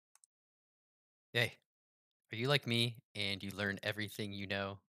Hey, are you like me and you learn everything you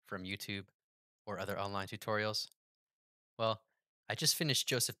know from YouTube or other online tutorials? Well, I just finished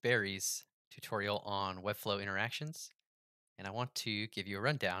Joseph Barry's tutorial on Webflow interactions, and I want to give you a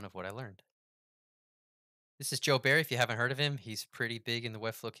rundown of what I learned. This is Joe Barry. If you haven't heard of him, he's pretty big in the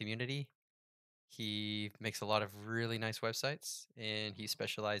Webflow community. He makes a lot of really nice websites, and he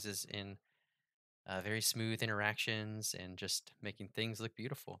specializes in very smooth interactions and just making things look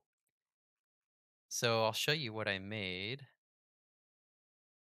beautiful. So I'll show you what I made.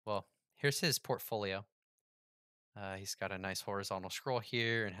 Well, here's his portfolio. He's got a nice horizontal scroll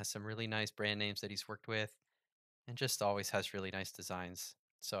here and has some really nice brand names that he's worked with and just always has really nice designs.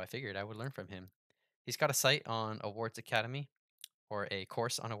 So I figured I would learn from him. He's got a site on Awards Academy or a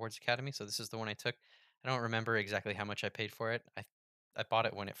course on Awards Academy. So this is the one I took. I don't remember exactly how much I paid for it. I bought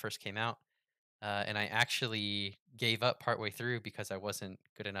it when it first came out. And I actually gave up partway through because I wasn't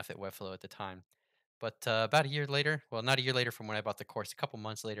good enough at Webflow at the time. But about a year later, well, not a year later from when I bought the course, a couple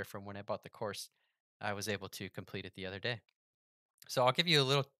months later from when I bought the course, I was able to complete it the other day. So I'll give you a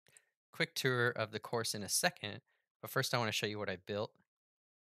little quick tour of the course in a second, but first I want to show you what I built.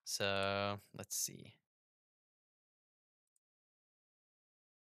 So let's see.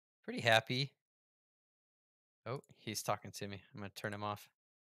 Pretty happy. Oh, he's talking to me. I'm going to turn him off.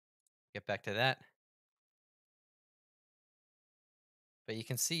 Get back to that. But you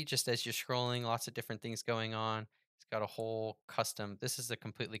can see just as you're scrolling, lots of different things going on. It's got a whole custom. This is a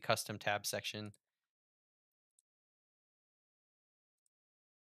completely custom tab section.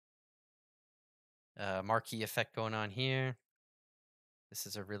 Marquee effect going on here. This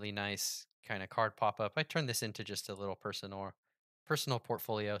is a really nice kind of card pop up. I turned this into just a little personal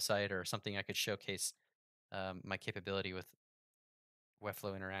portfolio site or something I could showcase my capability with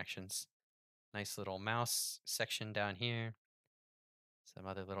Webflow interactions. Nice little mouse section down here. Some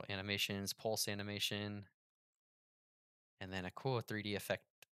other little animations, pulse animation, and then a cool 3D effect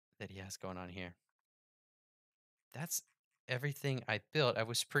that he has going on here. That's everything I built. I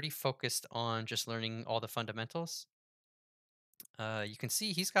was pretty focused on just learning all the fundamentals. You can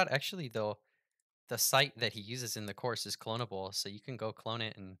see he's got actually the site that he uses in the course is clonable, so you can go clone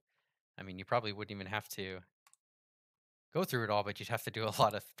it. And I mean, you probably wouldn't even have to go through it all, but you'd have to do a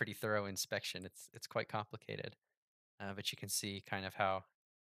lot of pretty thorough inspection. It's quite complicated, but you can see kind of how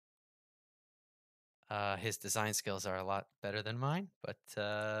his design skills are a lot better than mine. But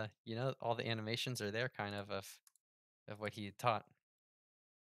all the animations are there, kind of what he had taught.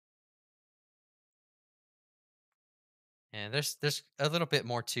 And there's a little bit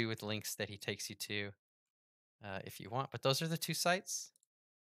more too with links that he takes you to if you want. But those are the two sites.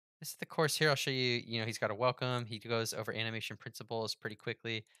 This is the course here. I'll show you. He's got a welcome. He goes over animation principles pretty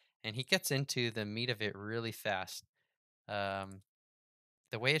quickly, and he gets into the meat of it really fast. Um,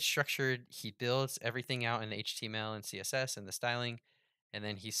 the way it's structured, he builds everything out in HTML and CSS and the styling, and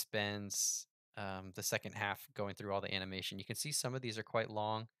then he spends the second half going through all the animation. You can see some of these are quite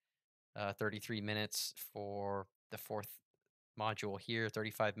long. 33 minutes for the fourth module here,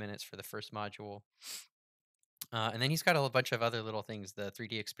 35 minutes for the first module. And then he's got a bunch of other little things, the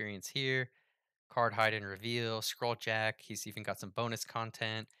 3D experience here, card hide and reveal, scroll jack. He's even got some bonus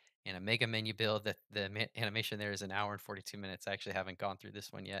content and a mega menu build. That the animation there is an hour and 42 minutes. I actually haven't gone through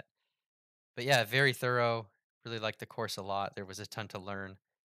this one yet. But yeah, very thorough. Really liked the course a lot. There was a ton to learn.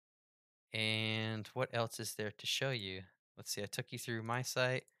 And what else is there to show you? Let's see. I took you through my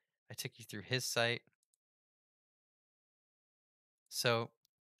site. I took you through his site. So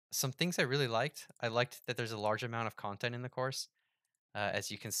some things I really liked. I liked that there's a large amount of content in the course.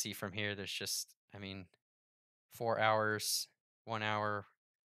 As you can see from here, there's just, I mean, 4 hours, 1 hour,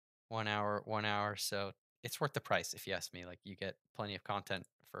 1 hour, 1 hour. So it's worth the price if you ask me. Like you get plenty of content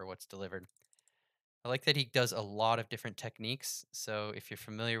for what's delivered. I like that he does a lot of different techniques. So if you're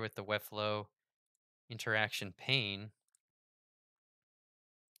familiar with the Webflow interaction pane,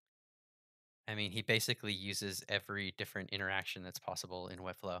 I mean, he basically uses every different interaction that's possible in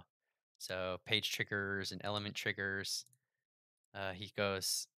Webflow. So page triggers and element triggers. He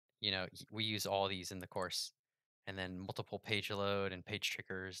goes, we use all these in the course, and then multiple page load and page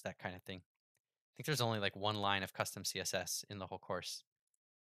triggers, that kind of thing. I think there's only like one line of custom CSS in the whole course.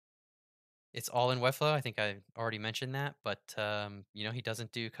 It's all in Webflow. I think I already mentioned that, but he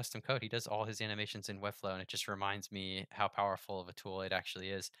doesn't do custom code. He does all his animations in Webflow, and it just reminds me how powerful of a tool it actually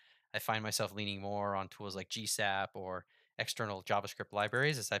is. I find myself leaning more on tools like GSAP or external JavaScript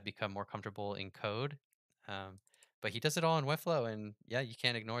libraries as I become more comfortable in code. Um, but he does it all in Webflow, and yeah, you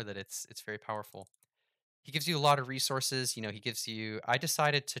can't ignore that it's very powerful. He gives you a lot of resources. He gives you. I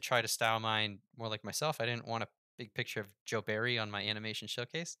decided to try to style mine more like myself. I didn't want a big picture of Joe Barry on my animation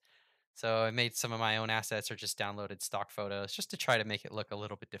showcase. So I made some of my own assets or just downloaded stock photos just to try to make it look a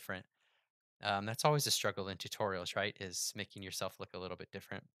little bit different. That's always a struggle in tutorials, right? Is making yourself look a little bit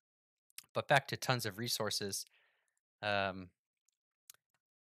different. But back to tons of resources. Um,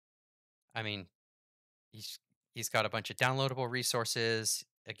 I mean, he's he's got a bunch of downloadable resources.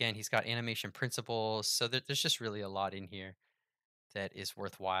 Again, he's got animation principles. So there's just really a lot in here that is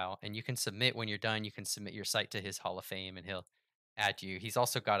worthwhile. And you can submit when you're done. You can submit your site to his Hall of Fame, and he'll add you. He's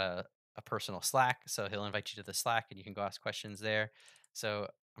also got a personal Slack, so he'll invite you to the Slack, and you can go ask questions there. So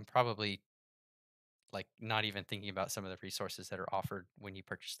I'm probably like not even thinking about some of the resources that are offered when you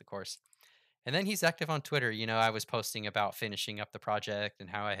purchase the course. And then he's active on Twitter. I was posting about finishing up the project and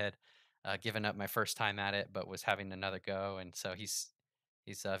how I had given up my first time at it, but was having another go. And so he's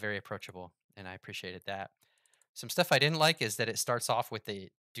very approachable, and I appreciated that. Some stuff I didn't like is that it starts off with a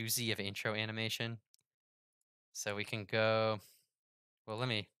doozy of intro animation. So we can go. Well,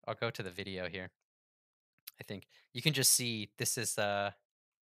 I'll go to the video here. I think you can just see this is the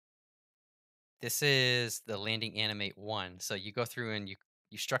landing animate one. So you go through and you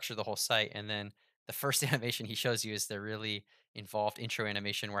structure the whole site, and then the first animation he shows you is the really involved intro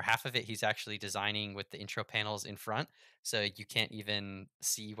animation where half of it he's actually designing with the intro panels in front, so you can't even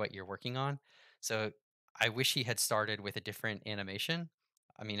see what you're working on. So I wish he had started with a different animation.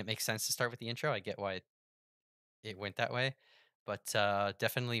 I mean, it makes sense to start with the intro. I get why it went that way, but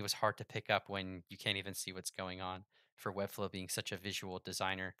definitely was hard to pick up when you can't even see what's going on for Webflow being such a visual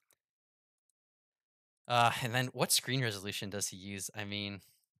designer. And then what screen resolution does he use? I mean,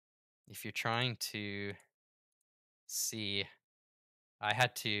 if you're trying to see, I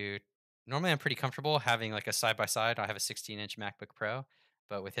had to. Normally, I'm pretty comfortable having like a side by side. I have a 16-inch MacBook Pro,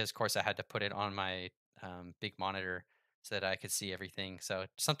 but with his course, I had to put it on my big monitor so that I could see everything. So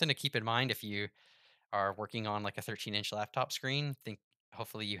something to keep in mind if you are working on like a 13-inch laptop screen. Think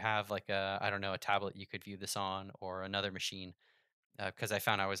hopefully you have like a I don't know a tablet you could view this on or another machine because I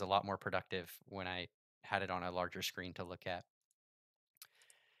found I was a lot more productive when I had it on a larger screen to look at.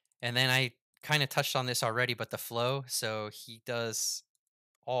 And then I kind of touched on this already, but the flow. So he does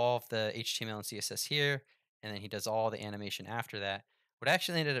all of the HTML and CSS here, and then he does all the animation after that. What I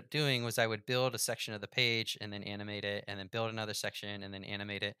actually ended up doing was I would build a section of the page and then animate it, and then build another section and then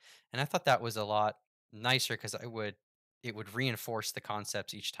animate it. And I thought that was a lot nicer because it would reinforce the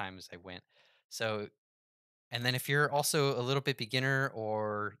concepts each time as I went. So, and then if you're also a little bit beginner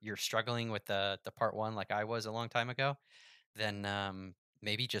or you're struggling with the part one like I was a long time ago, then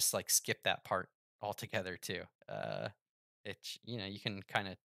maybe just like skip that part altogether too. You can kind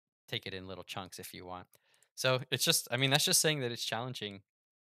of take it in little chunks if you want. So it's just, I mean, that's just saying that it's challenging.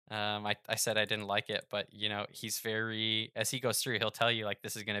 I said I didn't like it, but he's very, as he goes through, he'll tell you like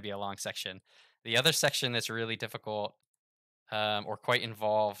this is going to be a long section. The other section that's really difficult or quite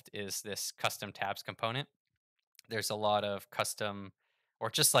involved is this custom tabs component. There's a lot of custom or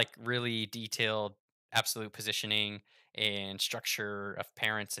just like really detailed absolute positioning and structure of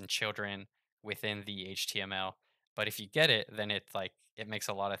parents and children within the HTML. But if you get it, then it makes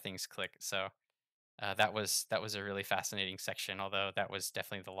a lot of things click. So that was a really fascinating section, although that was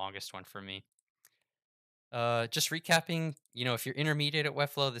definitely the longest one for me. Just recapping, if you're intermediate at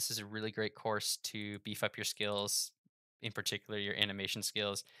Webflow, this is a really great course to beef up your skills, in particular your animation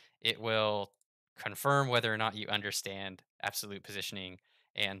skills. It will confirm whether or not you understand absolute positioning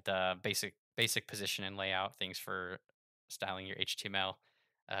and basic position and layout things for styling your HTML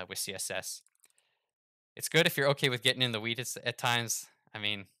with CSS. It's good if you're okay with getting in the weeds at times. I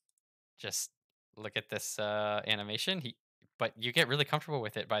mean, just look at this animation. But you get really comfortable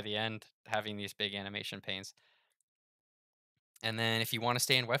with it by the end, having these big animation panes. And then if you want to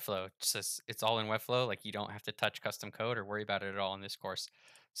stay in Webflow, it's all in Webflow. Like you don't have to touch custom code or worry about it at all in this course.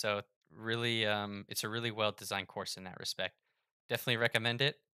 So really, it's a really well designed course in that respect. Definitely recommend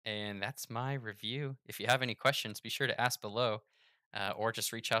it. And that's my review. If you have any questions, be sure to ask below, or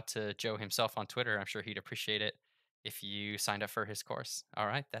just reach out to Joe himself on Twitter. I'm sure he'd appreciate it if you signed up for his course. All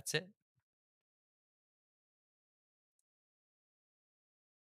right, that's it.